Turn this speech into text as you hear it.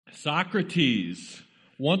Socrates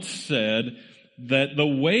once said that the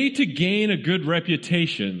way to gain a good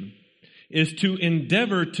reputation is to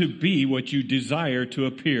endeavor to be what you desire to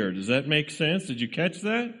appear. Does that make sense? Did you catch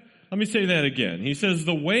that? Let me say that again. He says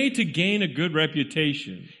the way to gain a good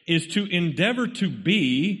reputation is to endeavor to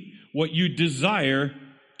be what you desire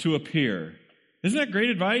to appear. Isn't that great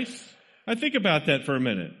advice? I think about that for a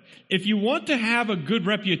minute. If you want to have a good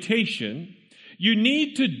reputation, you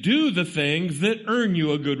need to do the things that earn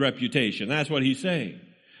you a good reputation. That's what he's saying.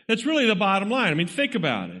 That's really the bottom line. I mean, think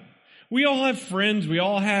about it. We all have friends. We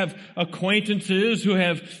all have acquaintances who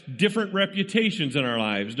have different reputations in our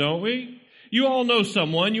lives, don't we? You all know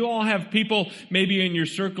someone. You all have people maybe in your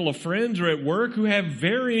circle of friends or at work who have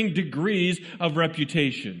varying degrees of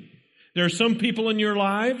reputation. There are some people in your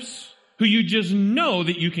lives who you just know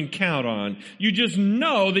that you can count on. You just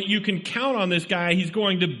know that you can count on this guy. He's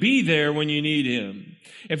going to be there when you need him.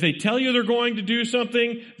 If they tell you they're going to do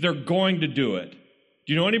something, they're going to do it.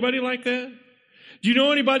 Do you know anybody like that? Do you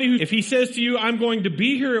know anybody who, if he says to you, I'm going to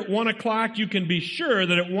be here at 1 o'clock, you can be sure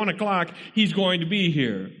that at 1 o'clock he's going to be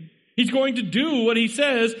here. He's going to do what he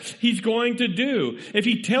says he's going to do. If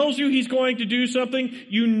he tells you he's going to do something,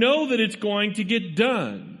 you know that it's going to get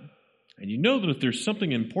done. And you know that if there's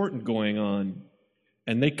something important going on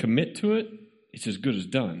and they commit to it, it's as good as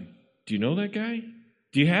done. Do you know that guy?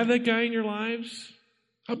 Do you have that guy in your lives?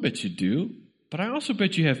 I bet you do. But I also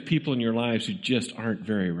bet you have people in your lives who just aren't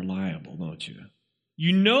very reliable, don't you?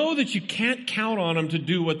 You know that you can't count on them to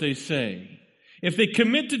do what they say. If they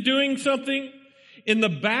commit to doing something, in the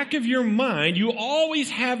back of your mind, you always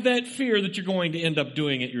have that fear that you're going to end up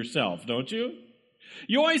doing it yourself, don't you?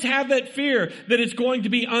 You always have that fear that it's going to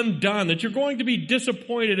be undone, that you're going to be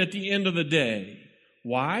disappointed at the end of the day.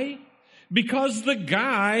 Why? Because the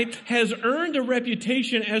guy has earned a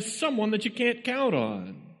reputation as someone that you can't count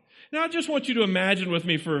on. Now, I just want you to imagine with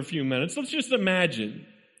me for a few minutes. Let's just imagine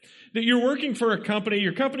that you're working for a company,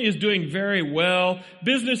 your company is doing very well,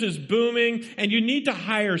 business is booming, and you need to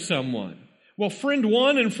hire someone. Well, friend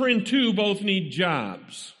 1 and friend 2 both need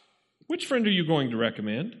jobs. Which friend are you going to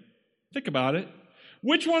recommend? Think about it.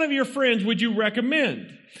 Which one of your friends would you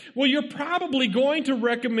recommend? Well, you're probably going to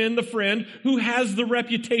recommend the friend who has the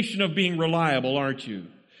reputation of being reliable, aren't you?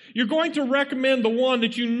 You're going to recommend the one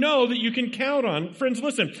that you know that you can count on. Friends,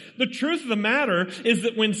 listen, the truth of the matter is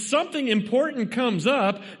that when something important comes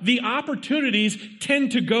up, the opportunities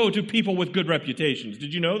tend to go to people with good reputations.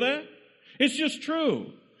 Did you know that? It's just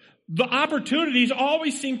true. The opportunities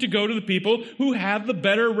always seem to go to the people who have the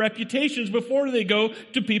better reputations before they go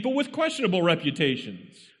to people with questionable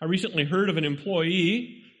reputations. I recently heard of an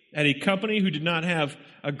employee at a company who did not have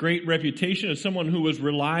a great reputation as someone who was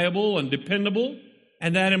reliable and dependable.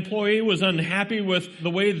 And that employee was unhappy with the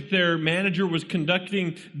way that their manager was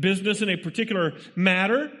conducting business in a particular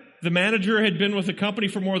matter. The manager had been with the company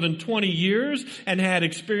for more than 20 years and had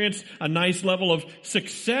experienced a nice level of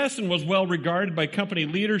success and was well regarded by company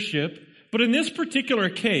leadership. But in this particular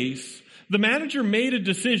case, the manager made a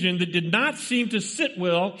decision that did not seem to sit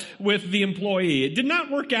well with the employee. It did not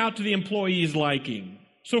work out to the employee's liking.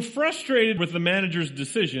 So frustrated with the manager's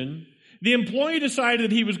decision, the employee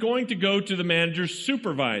decided that he was going to go to the manager's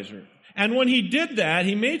supervisor. And when he did that,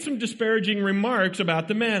 he made some disparaging remarks about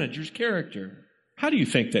the manager's character. How do you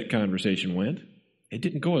think that conversation went? It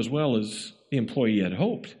didn't go as well as the employee had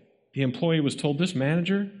hoped. The employee was told this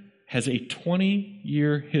manager has a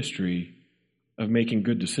 20-year history of making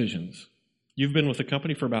good decisions. You've been with the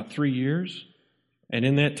company for about 3 years, and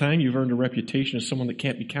in that time, you've earned a reputation as someone that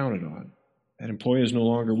can't be counted on. That employee is no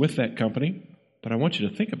longer with that company, but I want you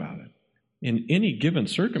to think about it. In any given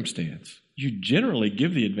circumstance, you generally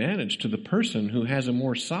give the advantage to the person who has a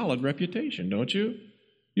more solid reputation, don't you?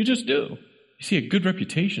 You just do. You see, a good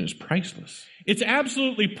reputation is priceless. It's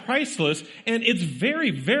absolutely priceless, and it's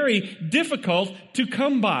very, very difficult to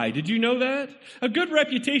come by. Did you know that? A good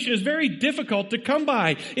reputation is very difficult to come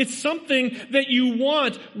by. It's something that you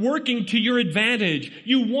want working to your advantage.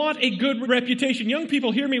 You want a good reputation. Young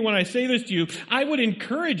people, hear me when I say this to you. I would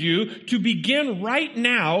encourage you to begin right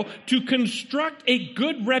now to construct a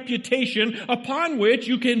good reputation upon which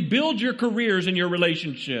you can build your careers and your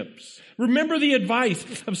relationships. Remember the advice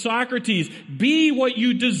of Socrates. Be what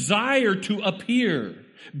you desire to appear.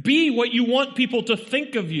 Be what you want people to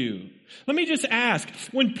think of you. Let me just ask,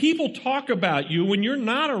 when people talk about you, when you're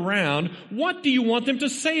not around, what do you want them to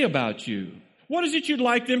say about you? What is it you'd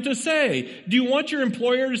like them to say? Do you want your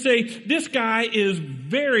employer to say, this guy is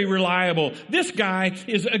very reliable. This guy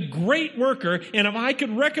is a great worker. And if I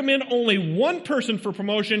could recommend only one person for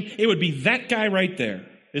promotion, it would be that guy right there.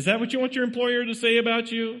 Is that what you want your employer to say about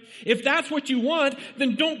you? If that's what you want,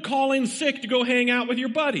 then don't call in sick to go hang out with your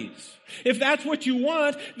buddies. If that's what you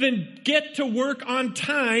want, then get to work on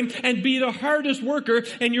time and be the hardest worker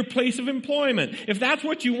in your place of employment. If that's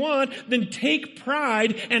what you want, then take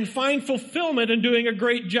pride and find fulfillment in doing a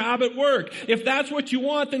great job at work. If that's what you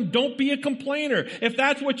want, then don't be a complainer. If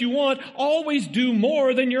that's what you want, always do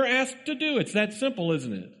more than you're asked to do. It's that simple,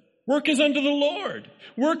 isn't it? Work is unto the Lord.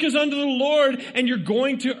 Work is unto the Lord, and you're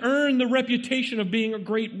going to earn the reputation of being a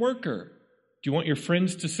great worker. Do you want your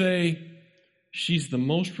friends to say, she's the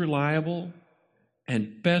most reliable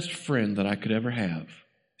and best friend that I could ever have?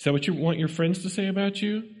 Is that what you want your friends to say about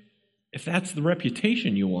you? If that's the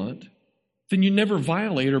reputation you want, then you never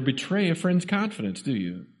violate or betray a friend's confidence, do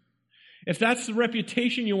you? If that's the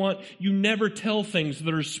reputation you want, you never tell things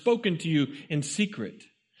that are spoken to you in secret.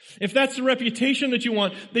 If that's the reputation that you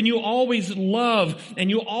want, then you always love and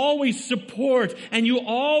you always support and you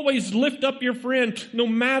always lift up your friend no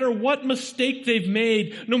matter what mistake they've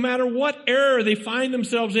made, no matter what error they find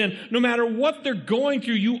themselves in, no matter what they're going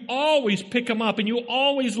through, you always pick them up and you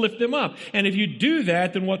always lift them up. And if you do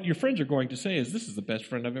that, then what your friends are going to say is, this is the best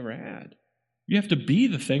friend I've ever had. You have to be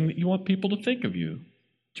the thing that you want people to think of you.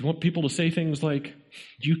 Do you want people to say things like,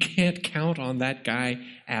 you can't count on that guy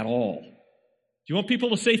at all? Do you want people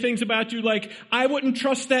to say things about you like, I wouldn't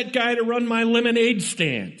trust that guy to run my lemonade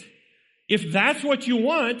stand? If that's what you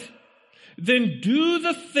want, then do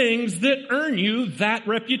the things that earn you that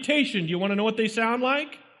reputation. Do you want to know what they sound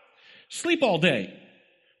like? Sleep all day.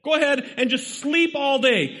 Go ahead and just sleep all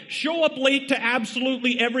day. Show up late to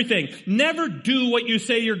absolutely everything. Never do what you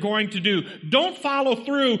say you're going to do. Don't follow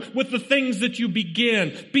through with the things that you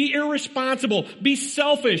begin. Be irresponsible. Be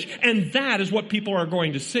selfish. And that is what people are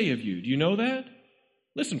going to say of you. Do you know that?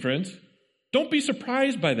 Listen, friends, don't be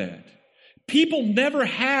surprised by that. People never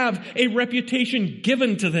have a reputation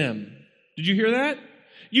given to them. Did you hear that?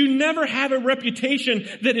 You never have a reputation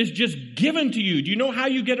that is just given to you. Do you know how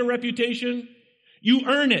you get a reputation? You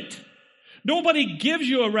earn it. Nobody gives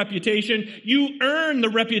you a reputation. You earn the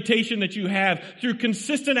reputation that you have through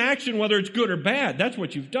consistent action, whether it's good or bad. That's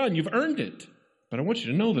what you've done. You've earned it. But I want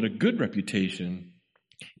you to know that a good reputation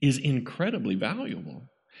is incredibly valuable.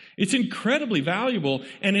 It's incredibly valuable,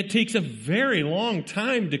 and it takes a very long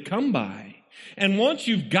time to come by. And once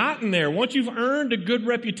you've gotten there, once you've earned a good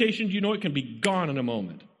reputation, you know it can be gone in a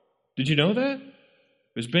moment. Did you know that?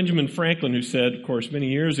 It was Benjamin Franklin who said, of course, many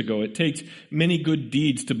years ago, it takes many good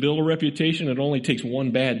deeds to build a reputation. It only takes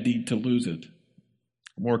one bad deed to lose it.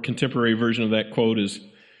 A more contemporary version of that quote is,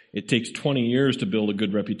 it takes 20 years to build a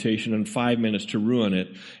good reputation and 5 minutes to ruin it.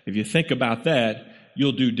 If you think about that,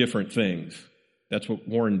 you'll do different things. That's what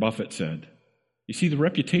Warren Buffett said. You see, the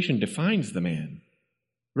reputation defines the man.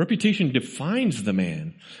 The reputation defines the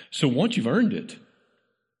man. So once you've earned it,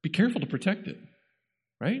 be careful to protect it,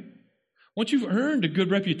 right? Once you've earned a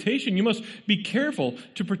good reputation, you must be careful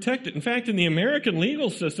to protect it. In fact, in the American legal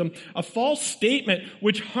system, a false statement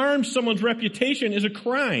which harms someone's reputation is a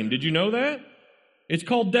crime. Did you know that? It's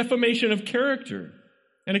called defamation of character.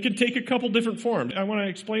 And it can take a couple different forms. I want to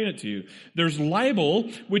explain it to you. There's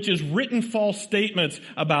libel, which is written false statements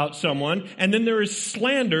about someone. And then there is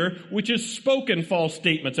slander, which is spoken false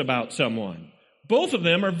statements about someone. Both of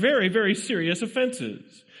them are very, very serious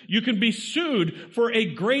offenses. You can be sued for a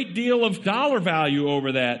great deal of dollar value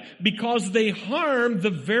over that because they harm the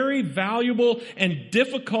very valuable and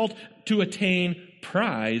difficult to attain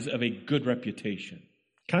prize of a good reputation.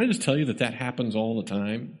 Can I just tell you that that happens all the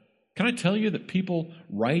time? Can I tell you that people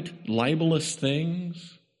write libelous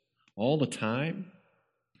things all the time?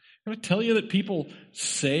 Can I tell you that people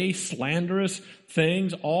say slanderous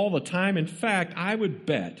things all the time? In fact, I would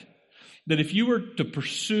bet that if you were to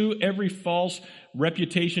pursue every false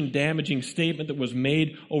reputation-damaging statement that was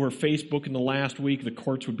made over Facebook in the last week, the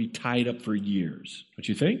courts would be tied up for years. Don't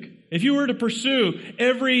you think? If you were to pursue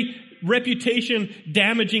every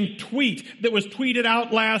reputation-damaging tweet that was tweeted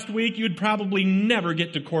out last week, you'd probably never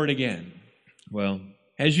get to court again. Well,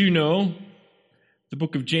 as you know, the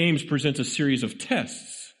book of James presents a series of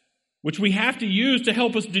tests which we have to use to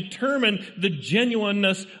help us determine the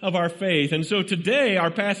genuineness of our faith. And so today, our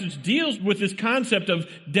passage deals with this concept of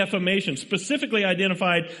defamation, specifically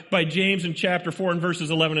identified by James in chapter 4 and verses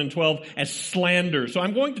 11 and 12 as slander. So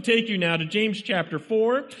I'm going to take you now to James chapter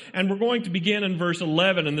 4, and we're going to begin in verse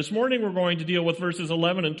 11. And this morning, we're going to deal with verses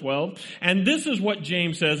 11 and 12. And this is what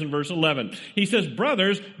James says in verse 11. He says,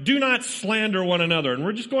 brothers, do not slander one another. And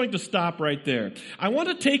we're just going to stop right there. I want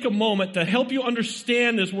to take a moment to help you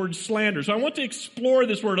understand this word slander. So I want to explore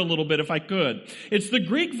this word a little bit if I could. It's the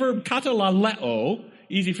Greek verb katalaleo.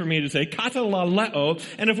 Easy for me to say. Katalaleo.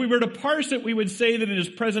 And if we were to parse it, we would say that it is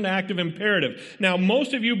present active imperative. Now,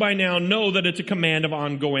 most of you by now know that it's a command of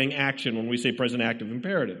ongoing action when we say present active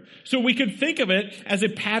imperative. So we could think of it as a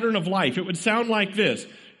pattern of life. It would sound like this.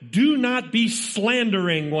 Do not be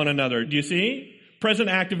slandering one another. Do you see? Present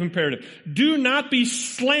active imperative. Do not be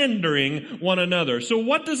slandering one another. So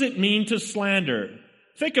what does it mean to slander?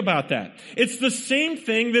 Think about that. It's the same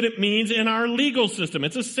thing that it means in our legal system.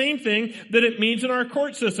 It's the same thing that it means in our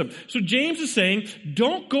court system. So James is saying,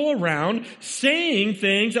 don't go around saying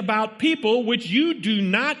things about people which you do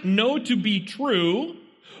not know to be true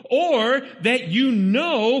or that you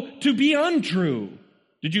know to be untrue.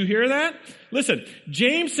 Did you hear that? Listen,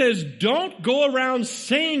 James says, don't go around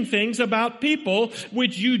saying things about people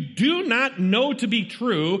which you do not know to be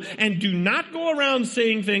true, and do not go around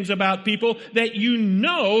saying things about people that you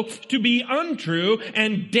know to be untrue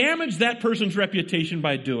and damage that person's reputation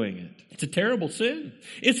by doing it. It's a terrible sin.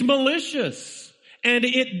 It's malicious, and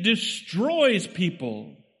it destroys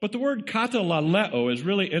people. But the word katalaleo is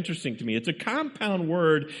really interesting to me. It's a compound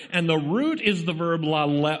word, and the root is the verb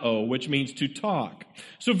laleo, which means to talk.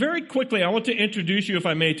 So very quickly, I want to introduce you, if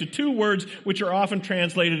I may, to two words which are often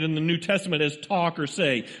translated in the New Testament as talk or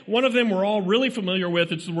say. One of them we're all really familiar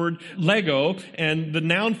with. It's the word lego, and the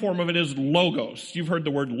noun form of it is logos. You've heard the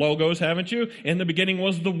word logos, haven't you? In the beginning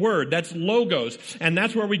was the word. That's logos, and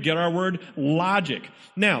that's where we get our word logic.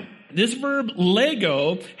 Now, this verb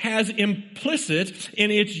lego has implicit in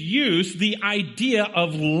its use the idea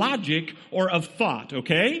of logic or of thought,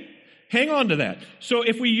 okay? Hang on to that. So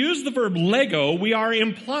if we use the verb lego, we are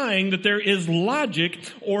implying that there is logic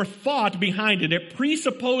or thought behind it. It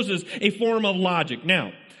presupposes a form of logic.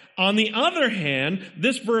 Now, on the other hand,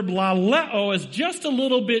 this verb laleo is just a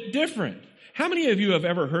little bit different. How many of you have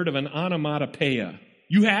ever heard of an onomatopoeia?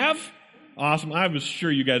 You have? Awesome. I was sure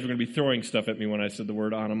you guys were going to be throwing stuff at me when I said the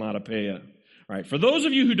word onomatopoeia. All right. For those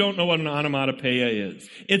of you who don't know what an onomatopoeia is,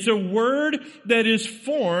 it's a word that is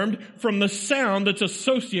formed from the sound that's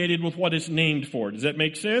associated with what it's named for. Does that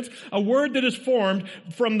make sense? A word that is formed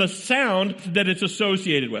from the sound that it's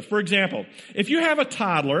associated with. For example, if you have a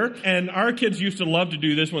toddler, and our kids used to love to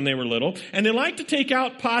do this when they were little, and they like to take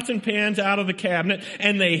out pots and pans out of the cabinet,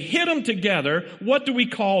 and they hit them together, what do we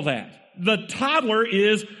call that? The toddler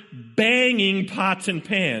is banging pots and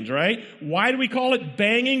pans, right? Why do we call it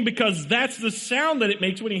banging? Because that's the sound that it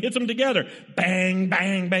makes when he hits them together. Bang,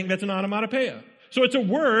 bang, bang. That's an onomatopoeia. So it's a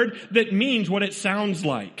word that means what it sounds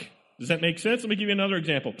like. Does that make sense? Let me give you another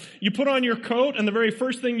example. You put on your coat, and the very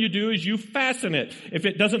first thing you do is you fasten it. If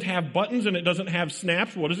it doesn't have buttons and it doesn't have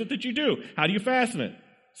snaps, what is it that you do? How do you fasten it?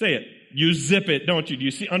 Say it. You zip it, don't you? Do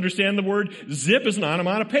you understand the word zip is an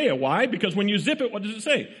onomatopoeia? Why? Because when you zip it, what does it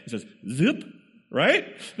say? It says zip, right?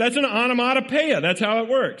 That's an onomatopoeia. That's how it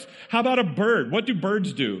works. How about a bird? What do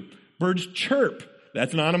birds do? Birds chirp.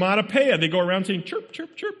 That's an onomatopoeia. They go around saying chirp,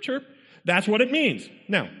 chirp, chirp, chirp. That's what it means.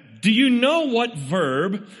 Now, do you know what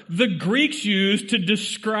verb the Greeks used to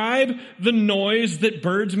describe the noise that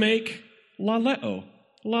birds make? Laleo.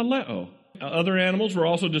 Laleo. Other animals were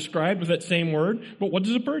also described with that same word, but what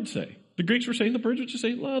does a bird say? The Greeks were saying the birds would just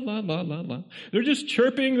say la, la, la, la, la. They're just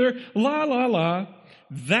chirping, they're la, la, la.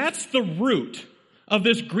 That's the root of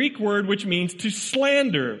this Greek word which means to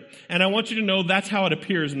slander. And I want you to know that's how it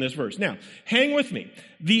appears in this verse. Now, hang with me.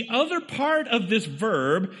 The other part of this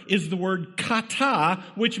verb is the word kata,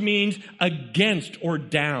 which means against or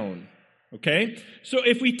down. Okay? So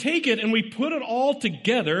if we take it and we put it all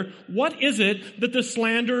together, what is it that the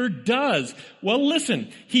slanderer does? Well,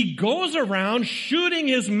 listen, he goes around shooting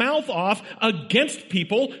his mouth off against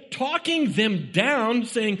people, talking them down,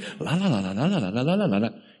 saying, la, la, la, la, la, la, la, la, la, la.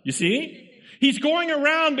 You see? He's going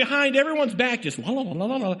around behind everyone's back, just la, la, la,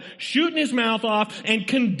 la, la, shooting his mouth off and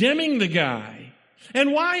condemning the guy.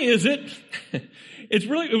 And why is it? It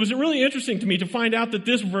was really interesting to me to find out that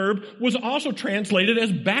this verb was also translated as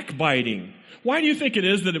backbiting. Why do you think it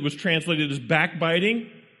is that it was translated as backbiting?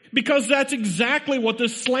 Because that's exactly what the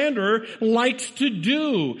slanderer likes to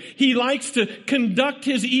do. He likes to conduct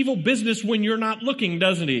his evil business when you're not looking,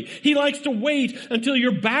 doesn't he? He likes to wait until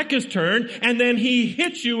your back is turned, and then he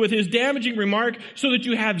hits you with his damaging remark so that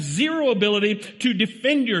you have zero ability to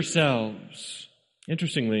defend yourselves.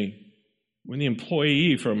 Interestingly, when the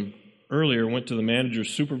employee from earlier went to the manager's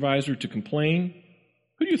supervisor to complain,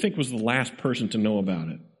 who do you think was the last person to know about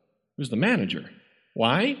it? It was the manager.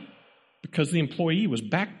 Why? Because the employee was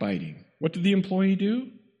backbiting. What did the employee do?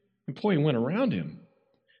 The employee went around him.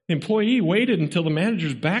 The employee waited until the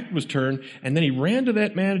manager's back was turned, and then he ran to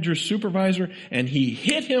that manager's supervisor, and he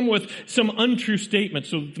hit him with some untrue statements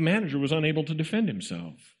so that the manager was unable to defend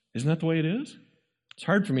himself. Isn't that the way it is? It's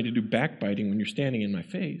hard for me to do backbiting when you're standing in my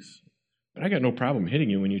face, but I got no problem hitting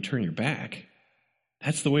you when you turn your back.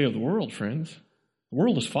 That's the way of the world, friends. The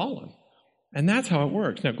world has fallen. And that's how it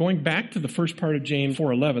works. Now, going back to the first part of James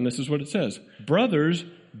 4:11, this is what it says. Brothers,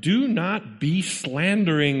 do not be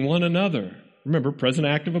slandering one another. Remember, present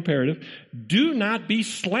active imperative. Do not be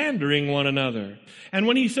slandering one another. And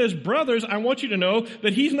when he says brothers, I want you to know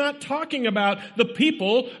that he's not talking about the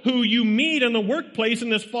people who you meet in the workplace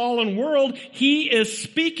in this fallen world. He is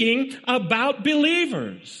speaking about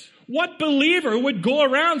believers. What believer would go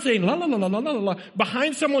around saying, la, la, la, la, la, la, la,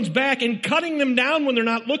 behind someone's back and cutting them down when they're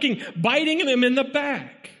not looking, biting them in the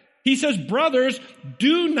back? He says, brothers,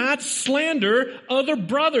 do not slander other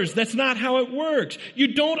brothers. That's not how it works.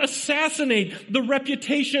 You don't assassinate the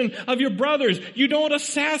reputation of your brothers. You don't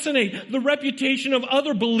assassinate the reputation of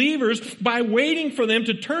other believers by waiting for them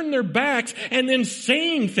to turn their backs and then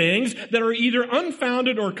saying things that are either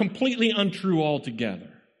unfounded or completely untrue altogether.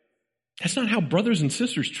 That's not how brothers and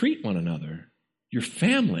sisters treat one another. Your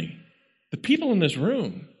family, the people in this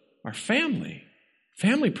room, are family.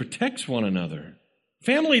 Family protects one another.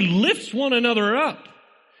 Family lifts one another up.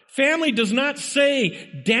 Family does not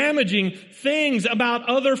say damaging things about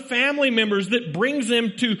other family members that brings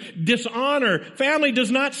them to dishonor. Family does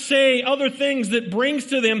not say other things that brings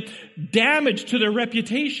to them damage to their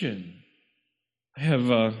reputation. I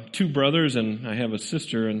have 2 brothers and I have a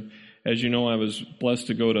sister, and as you know, I was blessed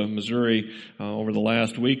to go to Missouri over the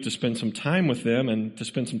last week to spend some time with them and to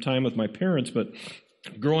spend some time with my parents. But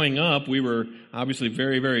growing up, we were obviously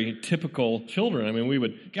very, very typical children. I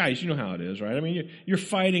mean, guys, you know how it is, right? I mean, you're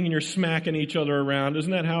fighting and you're smacking each other around.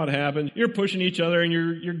 Isn't that how it happens? You're pushing each other and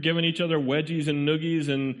you're giving each other wedgies and noogies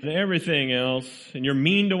and everything else. And you're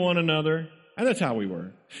mean to one another. And that's how we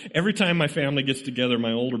were. Every time my family gets together,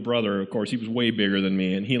 my older brother, of course, he was way bigger than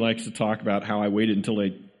me, and he likes to talk about how I waited until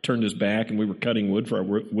they turned his back and we were cutting wood for our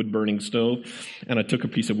wood-burning stove, and I took a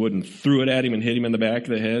piece of wood and threw it at him and hit him in the back of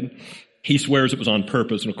the head. He swears it was on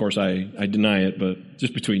purpose, and of course I deny it, but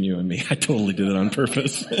just between you and me, I totally did it on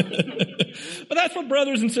purpose. But that's what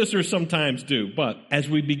brothers and sisters sometimes do. But as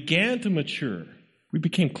we began to mature, we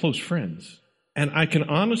became close friends. And I can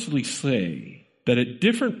honestly say that at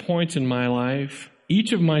different points in my life,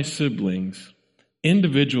 each of my siblings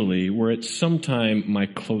individually were at some time my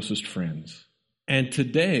closest friends. And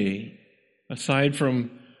today, aside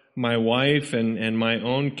from my wife and my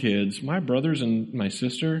own kids, my brothers and my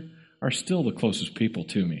sister are still the closest people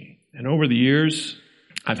to me. And over the years,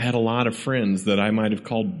 I've had a lot of friends that I might have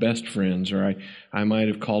called best friends, or I might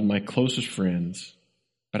have called my closest friends,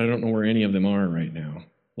 but I don't know where any of them are right now.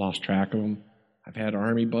 Lost track of them. I've had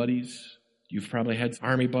army buddies. You've probably had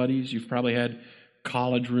army buddies. You've probably had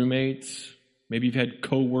college roommates. Maybe you've had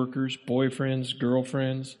co-workers, boyfriends,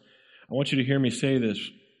 girlfriends. I want you to hear me say this.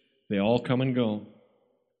 They all come and go.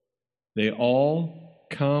 They all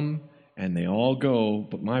come and they all go,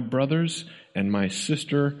 but my brothers and my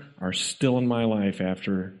sister are still in my life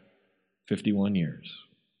after 51 years.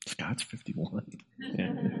 Scott's 51.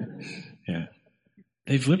 Yeah.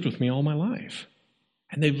 They've lived with me all my life.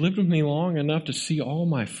 And they've lived with me long enough to see all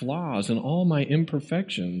my flaws and all my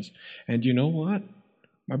imperfections. And you know what?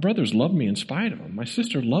 My brothers love me in spite of them. My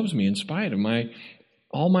sister loves me in spite of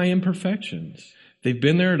all my imperfections. They've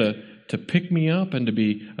been there to pick me up and to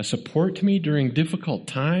be a support to me during difficult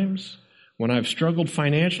times. When I've struggled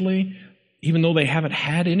financially, even though they haven't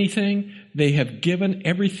had anything, they have given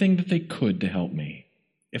everything that they could to help me.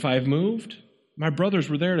 If I've moved, my brothers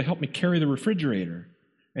were there to help me carry the refrigerator.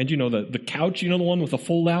 And you know, the couch, you know, the one with the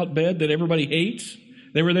fold-out bed that everybody hates?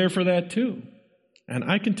 They were there for that too. And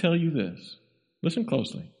I can tell you this. Listen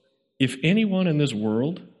closely. If anyone in this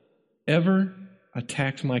world ever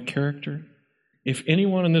attacks my character, if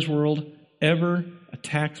anyone in this world ever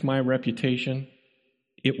attacks my reputation,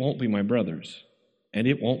 it won't be my brothers, and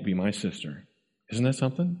it won't be my sister. Isn't that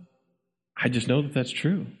something? I just know that that's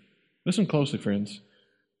true. Listen closely, friends.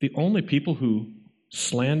 The only people who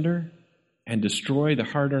slander and destroy the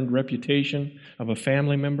hard-earned reputation of a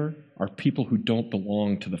family member are people who don't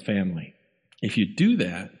belong to the family. If you do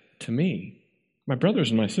that to me, my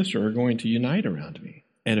brothers and my sister are going to unite around me.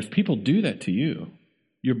 And if people do that to you,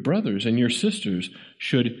 your brothers and your sisters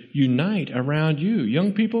should unite around you.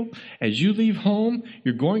 Young people, as you leave home,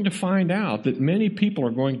 you're going to find out that many people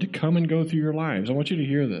are going to come and go through your lives. I want you to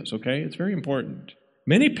hear this, okay? It's very important.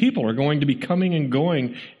 Many people are going to be coming and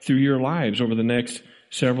going through your lives over the next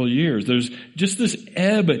several years. There's just this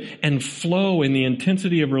ebb and flow in the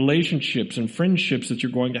intensity of relationships and friendships that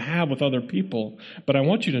you're going to have with other people. But I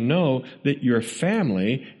want you to know that your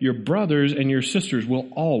family, your brothers and your sisters will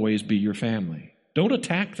always be your family. Don't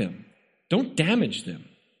attack them. Don't damage them.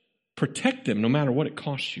 Protect them no matter what it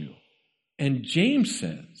costs you. And James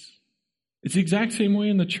says, it's the exact same way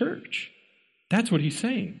in the church. That's what he's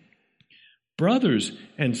saying. Brothers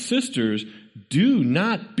and sisters, do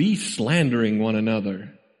not be slandering one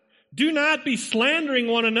another. Do not be slandering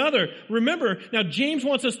one another. Remember, now James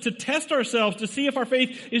wants us to test ourselves to see if our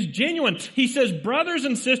faith is genuine. He says, brothers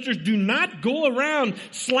and sisters, do not go around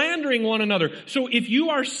slandering one another. So if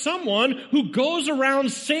you are someone who goes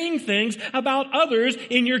around saying things about others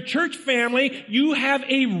in your church family, you have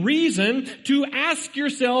a reason to ask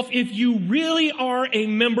yourself if you really are a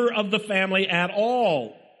member of the family at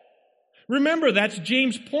all. Remember, that's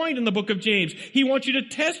James' point in the book of James. He wants you to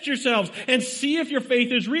test yourselves and see if your faith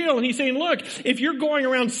is real. And he's saying, look, if you're going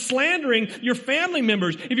around slandering your family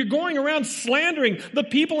members, if you're going around slandering the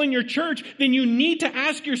people in your church, then you need to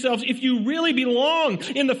ask yourselves if you really belong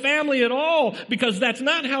in the family at all, because that's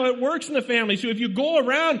not how it works in the family. So if you go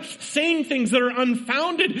around saying things that are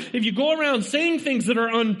unfounded, if you go around saying things that are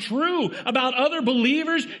untrue about other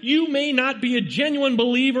believers, you may not be a genuine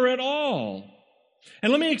believer at all.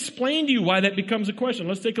 And let me explain to you why that becomes a question.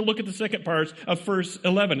 Let's take a look at the second part of verse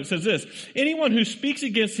 11. It says this: anyone who speaks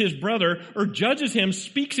against his brother or judges him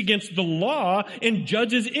speaks against the law and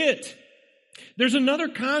judges it. There's another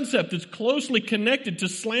concept that's closely connected to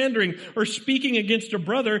slandering or speaking against a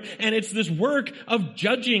brother, and it's this work of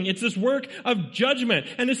judging. It's this work of judgment.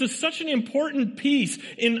 And this is such an important piece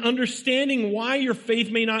in understanding why your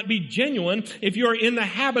faith may not be genuine if you are in the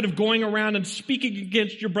habit of going around and speaking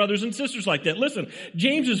against your brothers and sisters like that. Listen,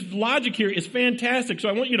 James's logic here is fantastic, so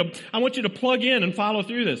I want you to plug in and follow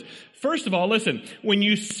through this. First of all, listen, when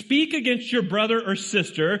you speak against your brother or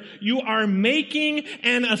sister, you are making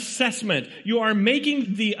an assessment. You are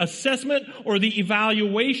making the assessment or the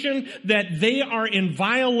evaluation that they are in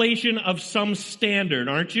violation of some standard,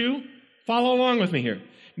 aren't you? Follow along with me here.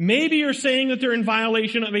 Maybe you're saying that they're in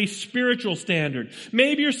violation of a spiritual standard.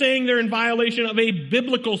 Maybe you're saying they're in violation of a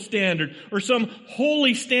biblical standard or some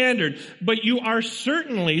holy standard. But you are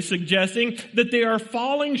certainly suggesting that they are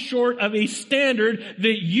falling short of a standard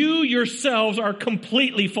that you yourselves are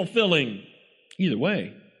completely fulfilling. Either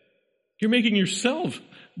way, you're making yourself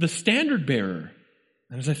the standard bearer.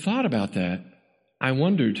 And as I thought about that, I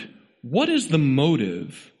wondered, what is the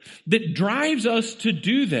motive that drives us to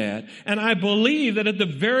do that? And I believe that at the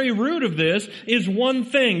very root of this is one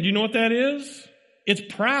thing. Do you know what that is? It's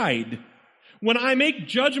pride. When I make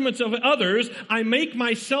judgments of others, I make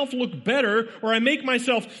myself look better, or I make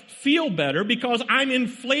myself feel better because I'm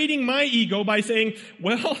inflating my ego by saying,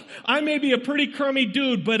 well, I may be a pretty crummy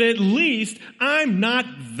dude, but at least I'm not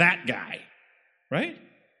that guy. Right?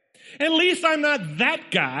 At least I'm not that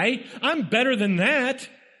guy. I'm better than that.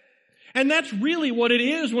 And that's really what it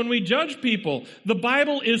is when we judge people. The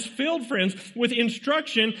Bible is filled, friends, with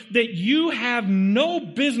instruction that you have no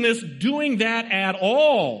business doing that at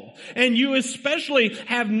all. And you especially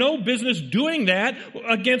have no business doing that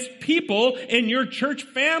against people in your church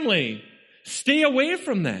family. Stay away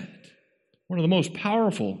from that. One of the most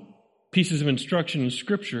powerful pieces of instruction in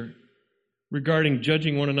Scripture regarding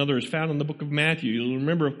judging one another is found in the book of Matthew. You'll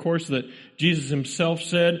remember, of course, that Jesus himself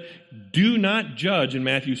said, do not judge in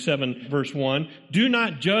Matthew 7, verse 1. Do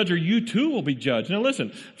not judge or you too will be judged. Now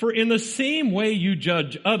listen, for in the same way you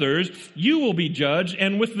judge others, you will be judged,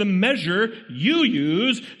 and with the measure you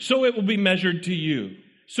use, so it will be measured to you.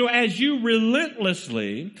 So as you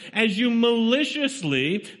relentlessly, as you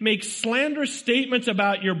maliciously make slanderous statements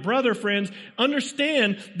about your brother, friends,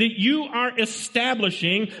 understand that you are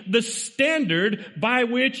establishing the standard by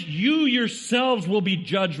which you yourselves will be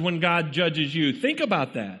judged when God judges you. Think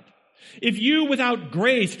about that. If you without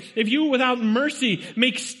grace, if you without mercy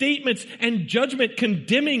make statements and judgment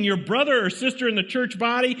condemning your brother or sister in the church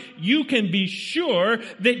body, you can be sure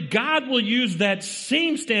that God will use that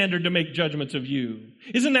same standard to make judgments of you.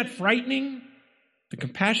 Isn't that frightening? The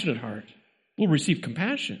compassionate heart will receive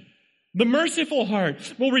compassion. The merciful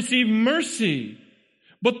heart will receive mercy.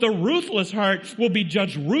 But the ruthless heart will be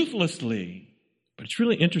judged ruthlessly. But it's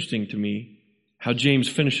really interesting to me how James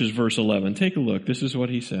finishes verse 11. Take a look. This is what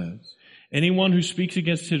he says. Anyone who speaks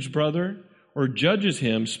against his brother or judges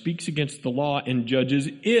him speaks against the law and judges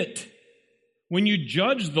it. When you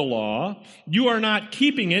judge the law, you are not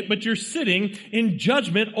keeping it, but you're sitting in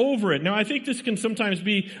judgment over it. Now, I think this can sometimes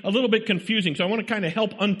be a little bit confusing, so I want to kind of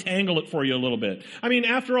help untangle it for you a little bit. I mean,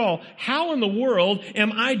 after all, how in the world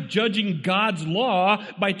am I judging God's law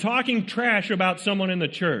by talking trash about someone in the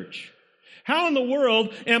church? How in the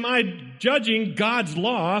world am I judging God's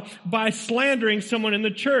law by slandering someone in the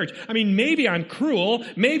church? I mean, maybe I'm cruel,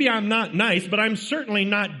 maybe I'm not nice, but I'm certainly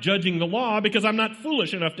not judging the law because I'm not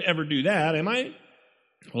foolish enough to ever do that, am I?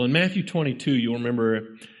 Well, in Matthew 22, you'll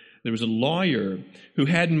remember There was a lawyer who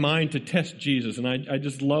had in mind to test Jesus, and I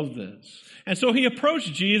just love this. And so he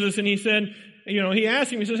approached Jesus and he said, he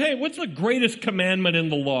asked him, he says, hey, what's the greatest commandment in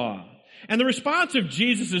the law? And the response of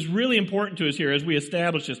Jesus is really important to us here as we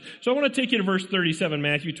establish this. So I want to take you to verse 37,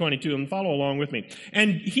 Matthew 22, and follow along with me.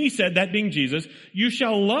 And he said, that being Jesus, you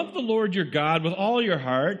shall love the Lord your God with all your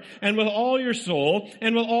heart and with all your soul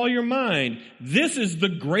and with all your mind. This is the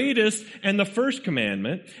greatest and the first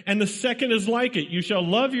commandment. And the second is like it. You shall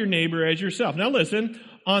love your neighbor as yourself. Now listen,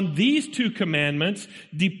 on these two commandments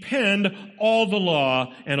depend all the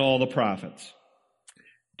law and all the prophets.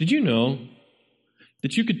 Did you know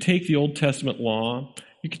that you could take the Old Testament law,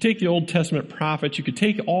 you could take the Old Testament prophets, you could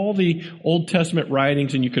take all the Old Testament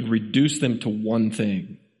writings and you could reduce them to one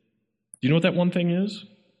thing? Do you know what that one thing is?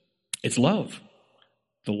 It's love.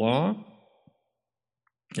 The law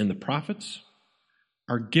and the prophets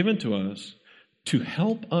are given to us to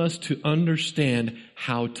help us to understand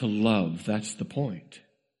how to love. That's the point.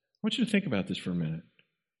 I want you to think about this for a minute.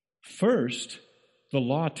 First, the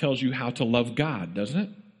law tells you how to love God, doesn't it?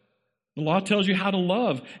 The law tells you how to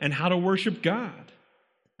love and how to worship God.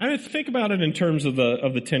 I mean, think about it in terms of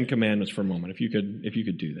the Ten Commandments for a moment, if you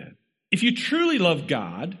could do that. If you truly love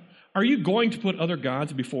God, are you going to put other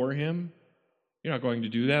gods before Him? You're not going to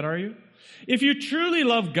do that, are you? If you truly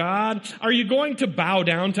love God, are you going to bow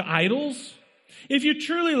down to idols? If you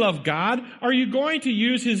truly love God, are you going to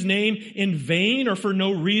use His name in vain or for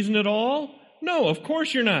no reason at all? No, of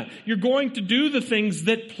course you're not. You're going to do the things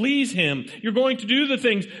that please Him. You're going to do the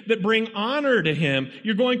things that bring honor to Him.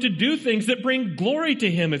 You're going to do things that bring glory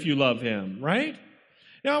to Him if you love Him, right?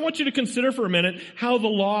 Now, I want you to consider for a minute how the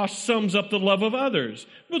law sums up the love of others.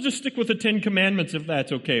 We'll just stick with the Ten Commandments if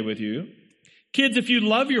that's okay with you. Kids, if you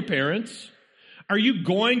love your parents, are you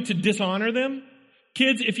going to dishonor them?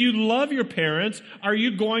 Kids, if you love your parents, are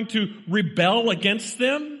you going to rebel against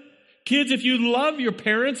them? Kids, if you love your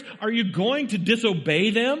parents, are you going to disobey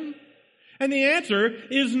them? And the answer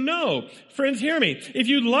is no. Friends, hear me. If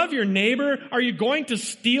you love your neighbor, are you going to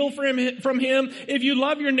steal from him? If you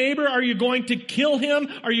love your neighbor, are you going to kill him?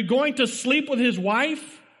 Are you going to sleep with his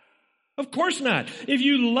wife? Of course not. If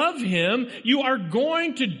you love him, you are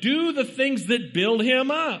going to do the things that build him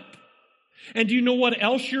up. And do you know what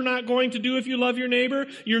else you're not going to do if you love your neighbor?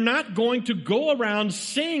 You're not going to go around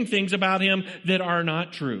saying things about him that are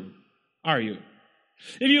not true. Are you?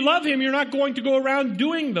 If you love him, you're not going to go around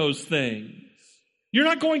doing those things. You're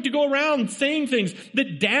not going to go around saying things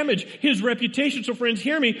that damage his reputation. So friends,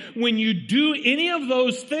 hear me. When you do any of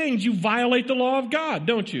those things, you violate the law of God,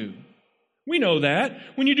 don't you? We know that.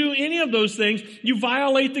 When you do any of those things, you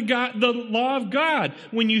violate the law of God.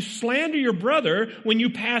 When you slander your brother, when you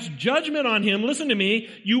pass judgment on him, listen to me,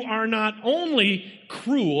 you are not only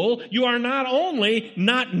cruel, you are not only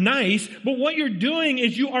not nice, but what you're doing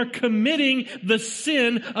is you are committing the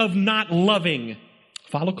sin of not loving.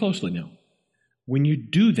 Follow closely now. When you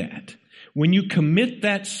do that, when you commit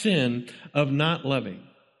that sin of not loving,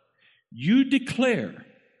 you declare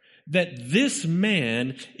that this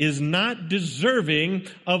man is not deserving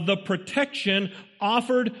of the protection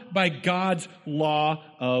offered by God's law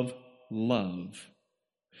of love.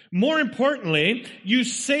 More importantly, you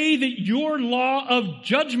say that your law of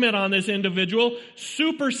judgment on this individual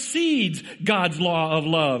supersedes God's law of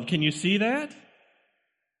love. Can you see that?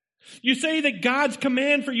 You say that God's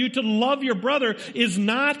command for you to love your brother is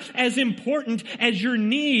not as important as your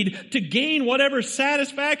need to gain whatever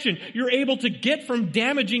satisfaction you're able to get from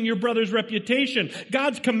damaging your brother's reputation.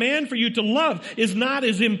 God's command for you to love is not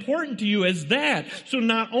as important to you as that. So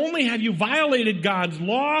not only have you violated God's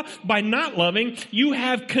law by not loving, you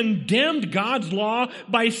have condemned God's law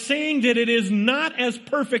by saying that it is not as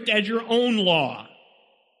perfect as your own law.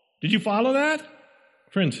 Did you follow that?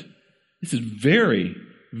 Friends, this is very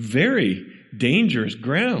dangerous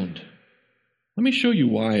ground. Let me show you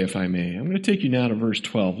why, if I may. I'm going to take you now to verse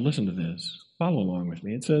 12. Listen to this. Follow along with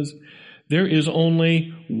me. It says, there is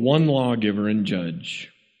only one lawgiver and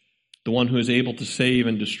judge, the one who is able to save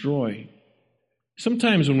and destroy.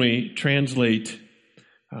 Sometimes when we translate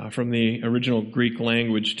from the original Greek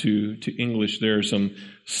language to English, there are some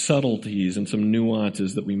subtleties and some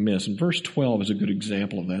nuances that we miss. And verse 12 is a good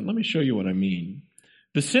example of that. Let me show you what I mean.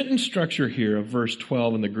 The sentence structure here of verse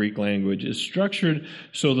 12 in the Greek language is structured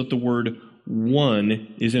so that the word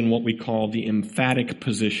one is in what we call the emphatic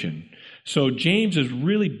position. So James is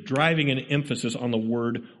really driving an emphasis on the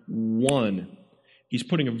word one. He's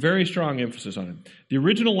putting a very strong emphasis on it. The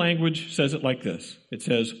original language says it like this. It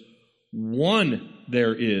says, one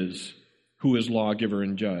there is who is lawgiver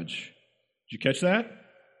and judge. Did you catch that?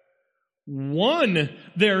 One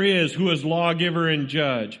there is who is lawgiver and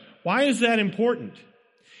judge. Why is that important?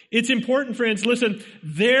 It's important, friends. Listen,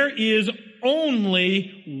 there is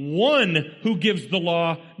only one who gives the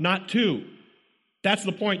law, not two. That's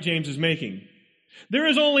the point James is making. There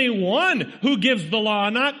is only one who gives the law,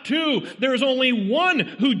 not two. There is only one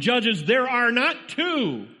who judges. There are not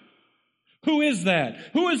two. Who is that?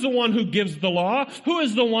 Who is the one who gives the law? Who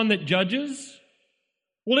is the one that judges?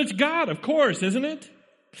 Well, it's God, of course, isn't it?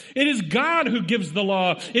 It is God who gives the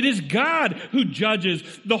law. It is God who judges.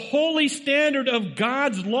 The holy standard of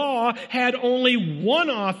God's law had only one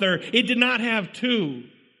author. It did not have two.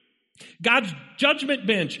 God's judgment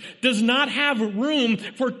bench does not have room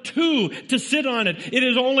for two to sit on it.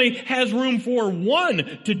 It only has room for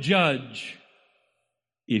one to judge.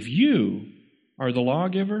 If you are the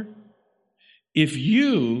lawgiver, if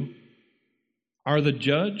you are the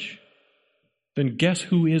judge, then guess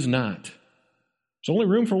who is not? There's only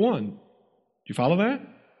room for one. Do you follow that?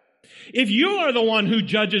 If you are the one who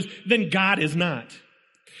judges, then God is not.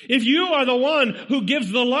 If you are the one who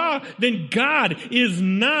gives the law, then God is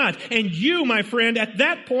not. And you, my friend, at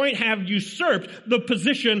that point have usurped the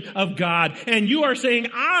position of God. And you are saying,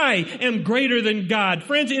 I am greater than God.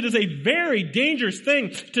 Friends, it is a very dangerous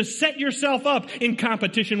thing to set yourself up in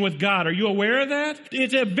competition with God. Are you aware of that?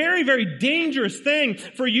 It's a very, very dangerous thing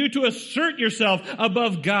for you to assert yourself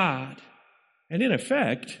above God. And in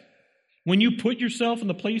effect, when you put yourself in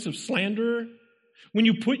the place of slanderer, when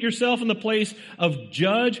you put yourself in the place of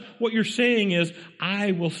judge, what you're saying is,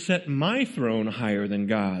 I will set my throne higher than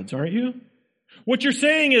God's, aren't you? What you're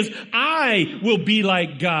saying is, I will be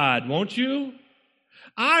like God, won't you?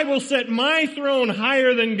 I will set my throne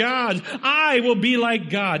higher than God's. I will be like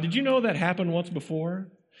God. Did you know that happened once before?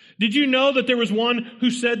 Did you know that there was one who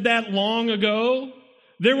said that long ago?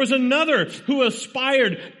 There was another who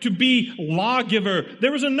aspired to be lawgiver.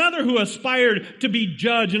 There was another who aspired to be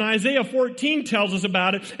judge. And Isaiah 14 tells us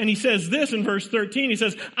about it. And he says this in verse 13. He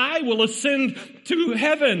says, I will ascend to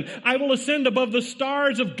heaven. I will ascend above the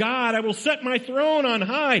stars of God. I will set my throne on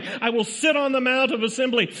high. I will sit on the mount of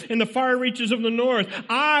assembly in the far reaches of the north.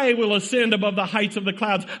 I will ascend above the heights of the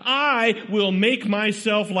clouds. I will make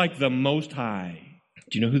myself like the Most High.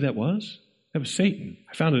 Do you know who that was? That was Satan.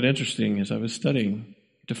 I found it interesting as I was studying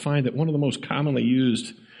to find that one of the most commonly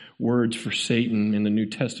used words for Satan in the New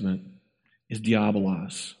Testament is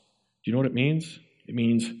diabolos. Do you know what it means? It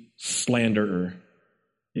means slanderer.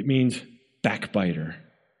 It means backbiter.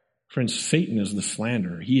 Friends, Satan is the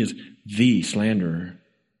slanderer. He is the slanderer.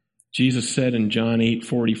 Jesus said in John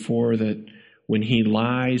 8:44 that when he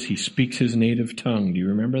lies, he speaks his native tongue. Do you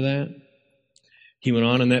remember that? He went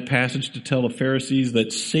on in that passage to tell the Pharisees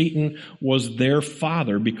that Satan was their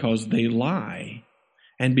father because they lie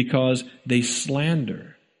and because they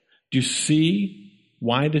slander. Do you see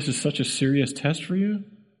why this is such a serious test for you?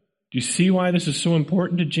 Do you see why this is so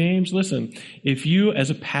important to James? Listen, if you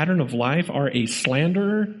as a pattern of life are a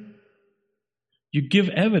slanderer, you give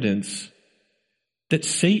evidence that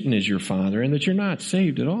Satan is your father and that you're not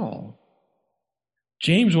saved at all.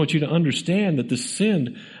 James wants you to understand that the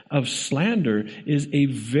sin of slander is a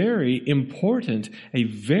very important, a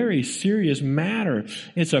very serious matter.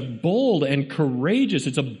 It's a bold and courageous,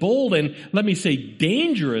 it's a bold and, let me say,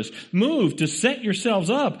 dangerous move to set yourselves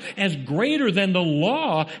up as greater than the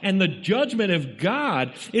law and the judgment of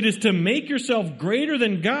God. It is to make yourself greater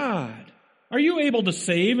than God. Are you able to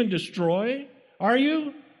save and destroy? Are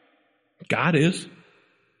you? God is.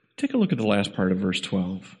 Take a look at the last part of verse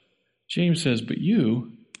 12. James says, but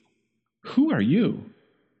you, who are you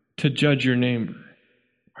to judge your neighbor?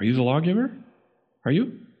 Are you the lawgiver? Are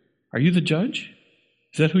you? Are you the judge?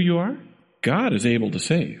 Is that who you are? God is able to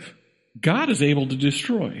save. God is able to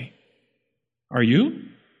destroy. Are you?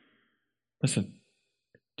 Listen,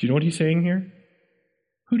 do you know what he's saying here?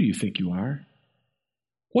 Who do you think you are?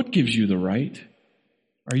 What gives you the right?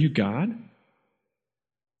 Are you God?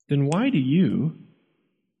 Then why do you,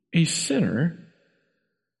 a sinner,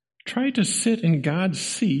 try to sit in God's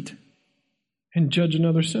seat and judge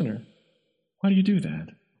another sinner? Why do you do that?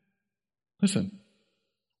 Listen,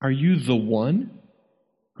 are you the one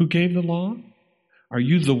who gave the law? Are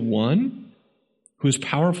you the one who is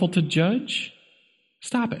powerful to judge?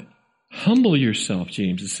 Stop it. Humble yourself,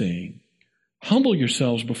 James is saying. Humble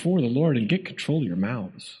yourselves before the Lord and get control of your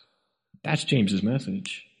mouths. That's James's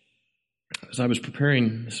message. As I was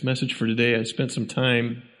preparing this message for today, I spent some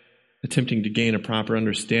time attempting to gain a proper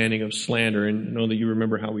understanding of slander. And I know that you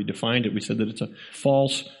remember how we defined it. We said that it's a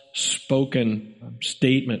false spoken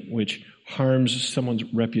statement which harms someone's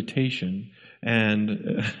reputation.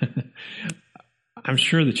 And I'm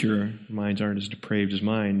sure that your minds aren't as depraved as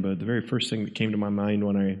mine, but the very first thing that came to my mind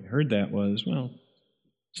when I heard that was, well,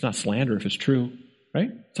 it's not slander if it's true, right?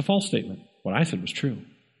 It's a false statement. What I said was true.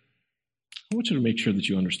 I want you to make sure that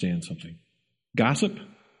you understand something. Gossip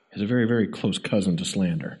is a very, very close cousin to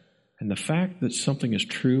slander. And the fact that something is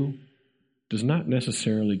true does not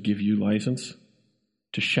necessarily give you license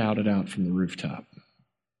to shout it out from the rooftop.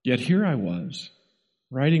 Yet here I was,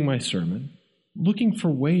 writing my sermon, looking for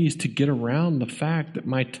ways to get around the fact that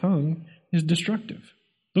my tongue is destructive,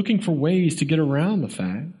 looking for ways to get around the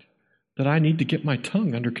fact that I need to get my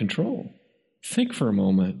tongue under control. Think for a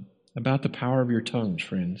moment about the power of your tongues,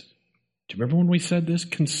 friends. Do you remember when we said this?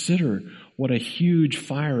 Consider what a huge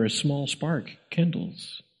fire a small spark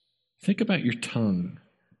kindles. Think about your tongue.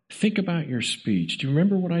 Think about your speech. Do you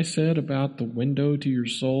remember what I said about the window to your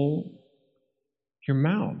soul? Your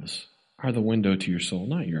mouths are the window to your soul,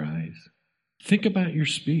 not your eyes. Think about your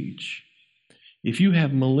speech. If you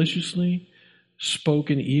have maliciously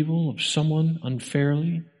spoken evil of someone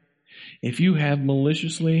unfairly, if you have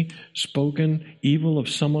maliciously spoken evil of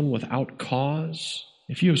someone without cause,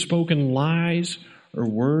 if you have spoken lies or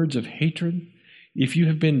words of hatred, if you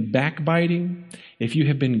have been backbiting, if you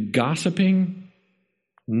have been gossiping,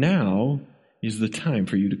 now is the time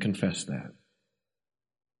for you to confess that.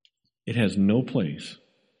 It has no place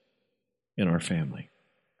in our family.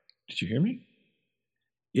 Did you hear me?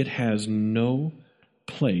 It has no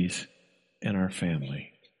place in our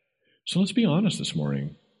family. So let's be honest this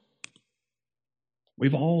morning.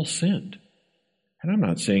 We've all sinned. And I'm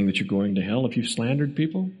not saying that you're going to hell if you've slandered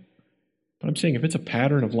people, but I'm saying if it's a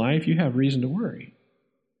pattern of life, you have reason to worry.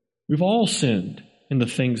 We've all sinned in the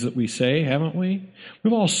things that we say, haven't we?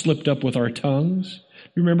 We've all slipped up with our tongues.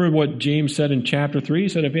 You remember what James said in chapter 3? He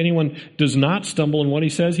said, if anyone does not stumble in what he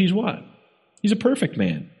says, he's what? He's a perfect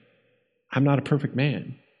man. I'm not a perfect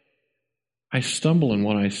man. I stumble in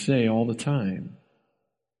what I say all the time.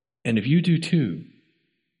 And if you do too,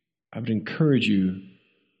 I would encourage you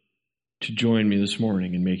to join me this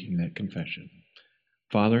morning in making that confession.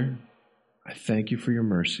 Father, I thank you for your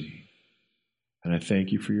mercy, and I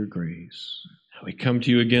thank you for your grace. We come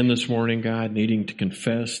to you again this morning, God, needing to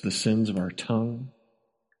confess the sins of our tongue.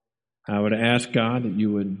 I would ask, God, that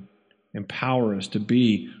you would empower us to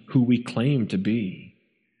be who we claim to be.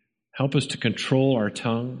 Help us to control our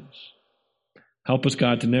tongues. Help us,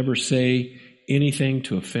 God, to never say anything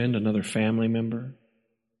to offend another family member.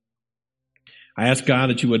 I ask, God,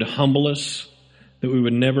 that you would humble us, that we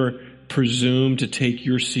would never presume to take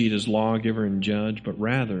your seat as lawgiver and judge, but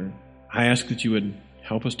rather, I ask that you would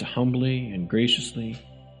help us to humbly and graciously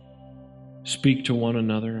speak to one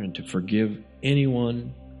another and to forgive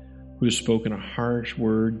anyone who has spoken a harsh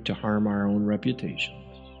word to harm our own reputations.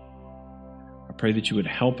 I pray that you would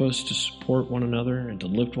help us to support one another and to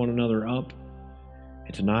lift one another up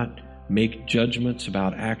and to not make judgments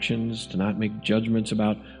about actions, to not make judgments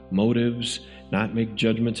about motives, not make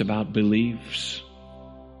judgments about beliefs,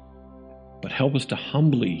 but help us to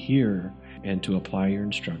humbly hear and to apply your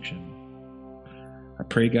instruction. I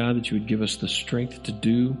pray, God, that you would give us the strength to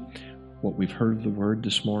do what we've heard of the word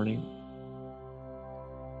this morning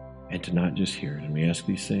and to not just hear it. And we ask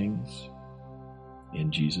these things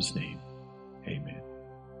in Jesus' name. Amen.